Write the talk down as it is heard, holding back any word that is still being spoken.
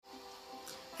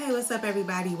Hey, what's up,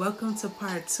 everybody? Welcome to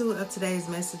part 2 of today's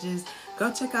messages.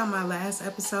 Go check out my last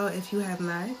episode if you have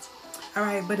not. All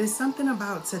right, but it's something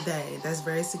about today that's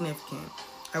very significant.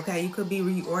 Okay, you could be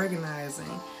reorganizing,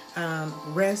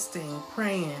 resting,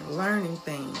 praying, learning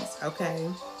things. Okay,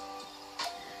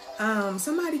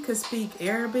 somebody could speak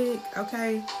Arabic.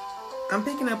 Okay, I'm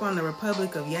picking up on the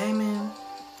Republic of Yemen.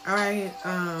 All right,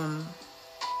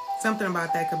 something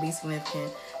about that could be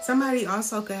significant. Somebody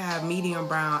also could have medium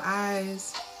brown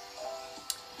eyes.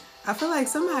 I feel like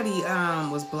somebody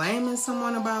was blaming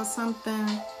someone about something.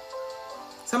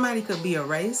 Somebody could be a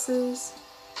racist.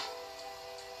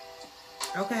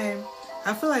 Okay.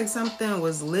 I feel like something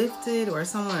was lifted, or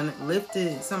someone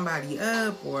lifted somebody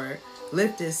up, or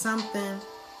lifted something.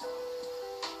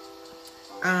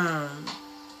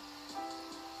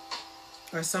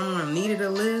 Or someone needed a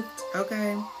lift.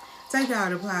 Okay. Take it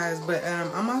how it applies. But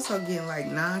I'm also getting like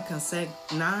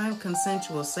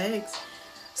non-consensual sex.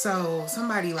 So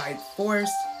somebody like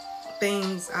forced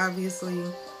things, obviously.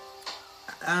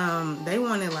 They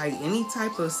wanted like any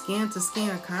type of skin to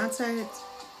skin contact.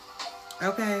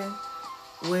 Okay.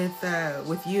 With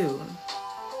you.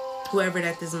 Whoever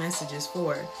that this message is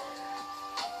for.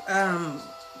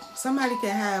 Somebody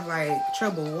could have like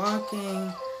trouble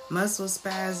walking, muscle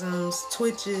spasms,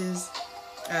 twitches,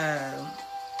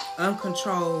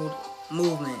 uncontrolled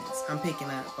movements. I'm picking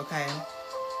up, okay?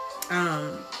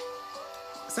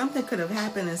 Something could have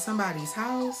happened in somebody's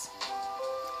house.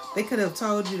 They could have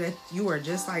told you that you were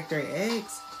just like their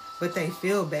ex, but they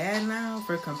feel bad now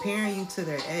for comparing you to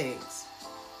their ex,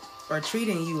 or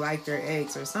treating you like their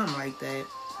ex, or something like that.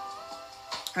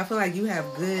 I feel like you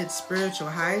have good spiritual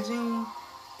hygiene,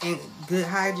 and good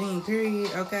hygiene,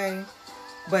 period, okay?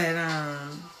 But,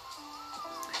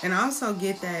 and I also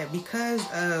get that because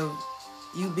of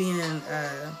you being,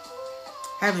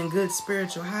 having good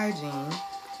spiritual hygiene,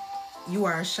 you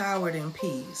are showered in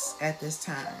peace at this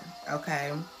time,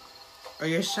 okay? Or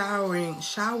you're showering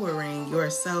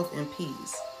yourself in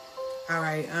peace. All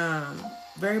right,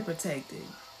 very protected.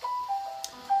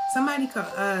 Somebody could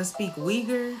speak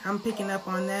Uyghur. I'm picking up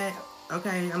on that.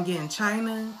 Okay, I'm getting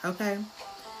China. Okay.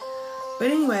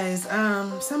 But anyways,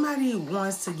 somebody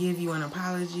wants to give you an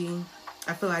apology.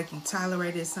 I feel like you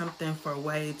tolerated something for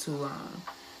way too long.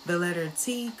 The letter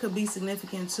T could be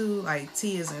significant too, like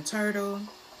T is in turtle.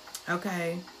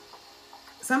 Okay.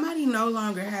 Somebody no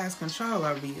longer has control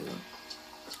over you.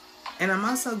 And I'm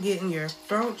also getting your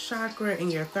throat chakra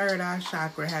and your third eye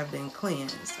chakra have been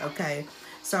cleansed. Okay.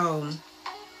 So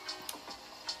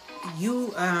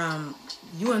you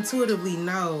intuitively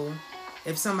know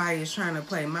if somebody is trying to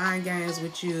play mind games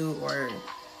with you, or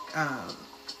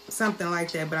something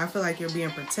like that. But I feel like you're being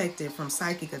protected from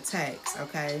psychic attacks.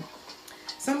 Okay.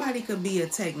 Somebody could be a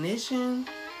technician.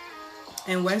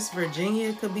 In West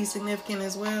Virginia could be significant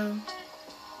as well.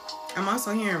 I'm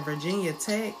also hearing Virginia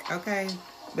Tech, okay?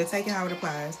 But take it how it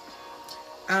applies.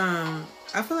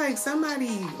 I feel like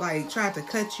somebody like tried to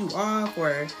cut you off,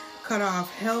 or cut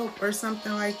off help or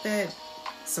something like that.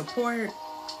 Support.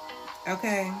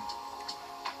 Okay.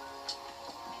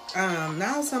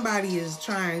 Now somebody is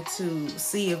trying to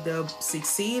see if they'll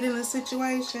succeed in the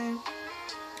situation.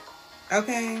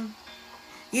 Okay.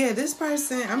 Yeah, this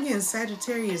person, I'm getting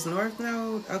Sagittarius North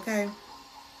Node, okay?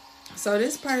 So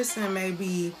this person may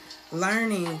be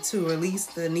learning to release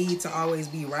the need to always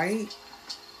be right,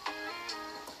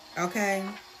 okay?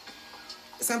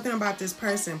 Something about this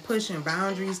person pushing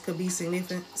boundaries could be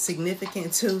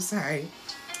significant too, sorry.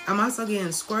 I'm also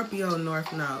getting Scorpio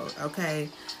North Node, okay?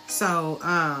 So,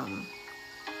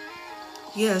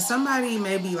 yeah, somebody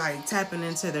may be like tapping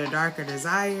into their darker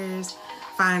desires,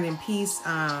 finding peace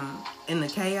in the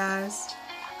chaos.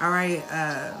 All right,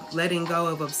 letting go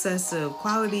of obsessive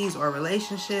qualities or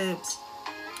relationships,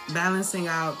 balancing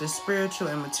out the spiritual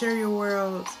and material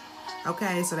worlds.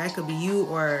 Okay, so that could be you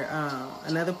or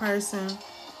another person.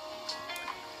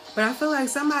 But I feel like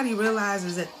somebody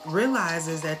realizes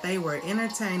that they were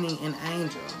entertaining an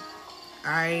angel.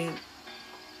 All right.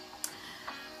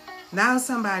 Now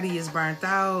somebody is burnt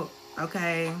out.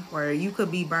 Okay, or you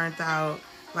could be burnt out.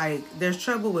 Like, there's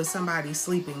trouble with somebody's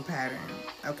sleeping pattern,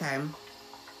 okay?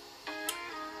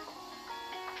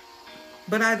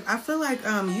 But I feel like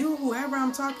you, whoever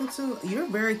I'm talking to, you're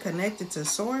very connected to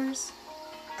Source,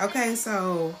 okay?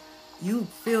 So you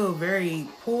feel very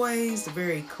poised,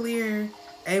 very clear,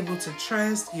 able to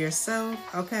trust yourself,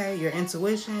 okay? Your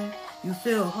intuition, you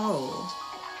feel whole,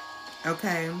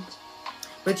 okay?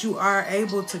 But you are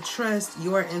able to trust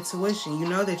your intuition. You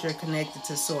know that you're connected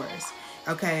to Source.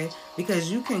 Okay,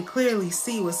 because you can clearly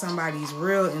see what somebody's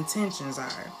real intentions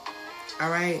are.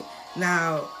 All right,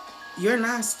 now you're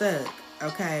not stuck.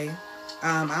 Okay,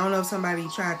 I don't know if somebody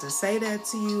tried to say that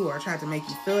to you or tried to make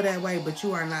you feel that way, but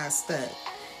you are not stuck.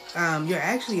 You're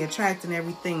actually attracting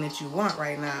everything that you want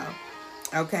right now.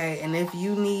 Okay, and if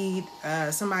you need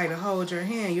somebody to hold your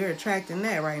hand, you're attracting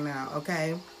that right now.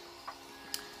 Okay,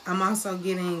 I'm also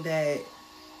getting that.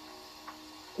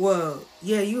 Well,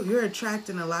 yeah, you're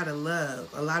attracting a lot of love,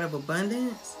 a lot of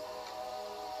abundance.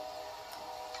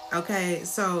 Okay,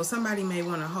 so somebody may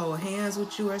want to hold hands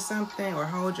with you or something, or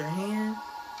hold your hand,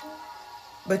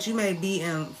 but you may be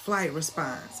in flight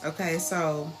response. Okay,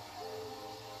 so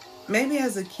maybe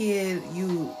as a kid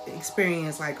you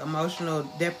experience like emotional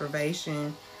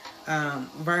deprivation,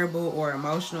 verbal or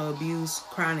emotional abuse,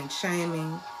 chronic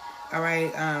shaming. All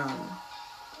right,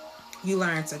 you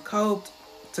learn to cope.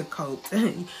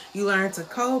 You learn to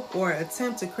cope or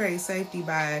attempt to create safety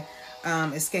by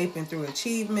escaping through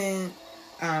achievement,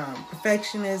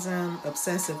 perfectionism,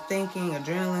 obsessive thinking,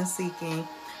 adrenaline seeking,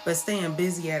 but staying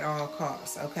busy at all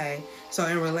costs. Okay, so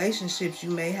in relationships you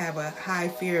may have a high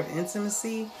fear of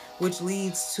intimacy, which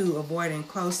leads to avoiding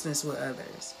closeness with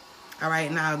others. All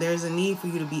right, now there's a need for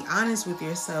you to be honest with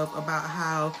yourself about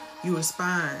how you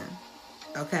respond,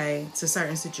 okay, to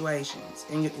certain situations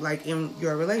in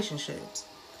your relationships,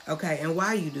 okay, and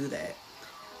why you do that.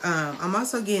 I'm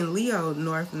also getting Leo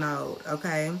North Node.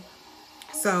 Okay,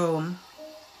 so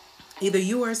either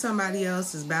you or somebody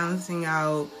else is balancing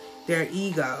out their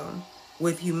ego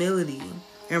with humility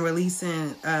and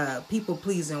releasing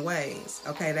people-pleasing ways.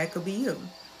 Okay, that could be you.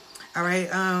 All right,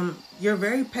 you're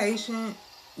very patient.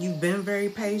 You've been very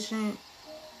patient.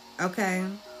 Okay.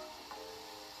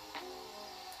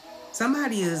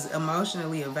 Somebody is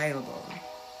emotionally available.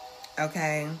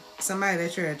 Okay, somebody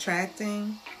that you're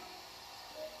attracting.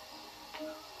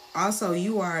 Also,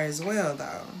 you are as well,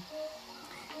 though.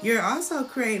 You're also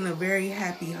creating a very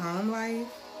happy home life.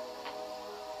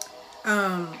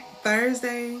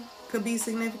 Thursday could be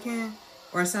significant,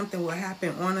 or something will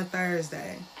happen on a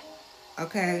Thursday.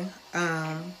 Okay.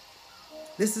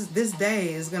 This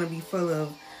day is going to be full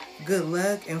of good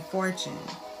luck and fortune.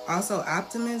 Also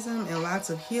optimism and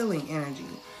lots of healing energy.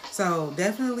 So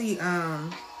definitely, I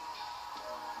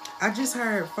just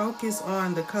heard focus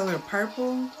on the color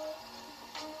purple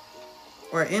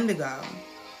or indigo.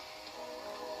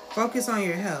 Focus on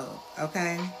your health,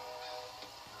 okay?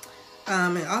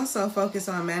 And also focus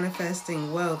on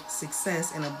manifesting wealth,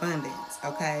 success, and abundance,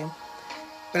 okay?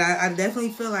 But I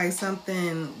definitely feel like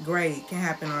something great can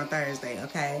happen on Thursday,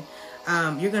 okay?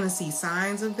 You're going to see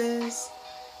signs of this.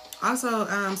 Also,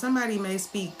 somebody may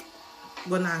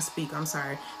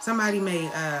somebody may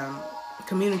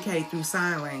communicate through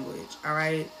sign language, all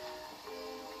right?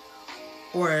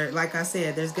 Or, like I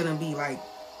said, there's going to be, like,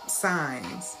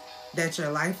 signs that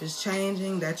your life is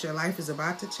changing, that your life is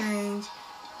about to change.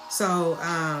 So,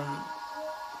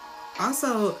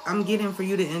 also, I'm getting for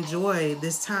you to enjoy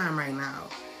this time right now.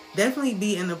 Definitely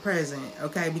be in the present,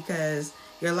 okay? Because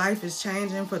your life is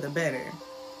changing for the better.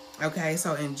 Okay,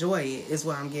 so enjoy it is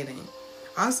what I'm getting.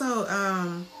 Also,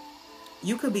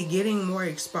 you could be getting more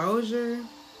exposure.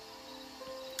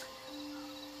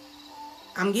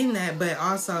 I'm getting that, but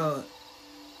also,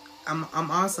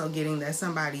 I'm also getting that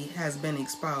somebody has been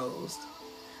exposed.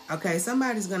 Okay,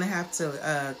 somebody's gonna have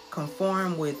to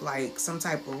conform with like some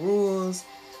type of rules,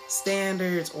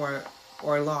 standards, or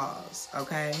laws.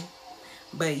 Okay,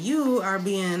 but you are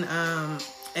being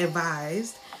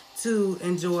advised to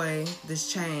enjoy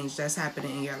this change that's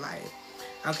happening in your life.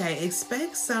 Okay,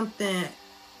 expect something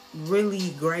really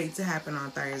great to happen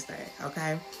on Thursday.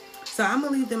 Okay, so I'm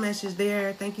gonna leave the message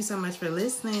there. Thank you so much for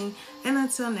listening, and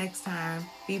until next time,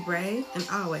 be brave and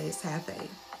always have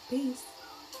faith. Peace.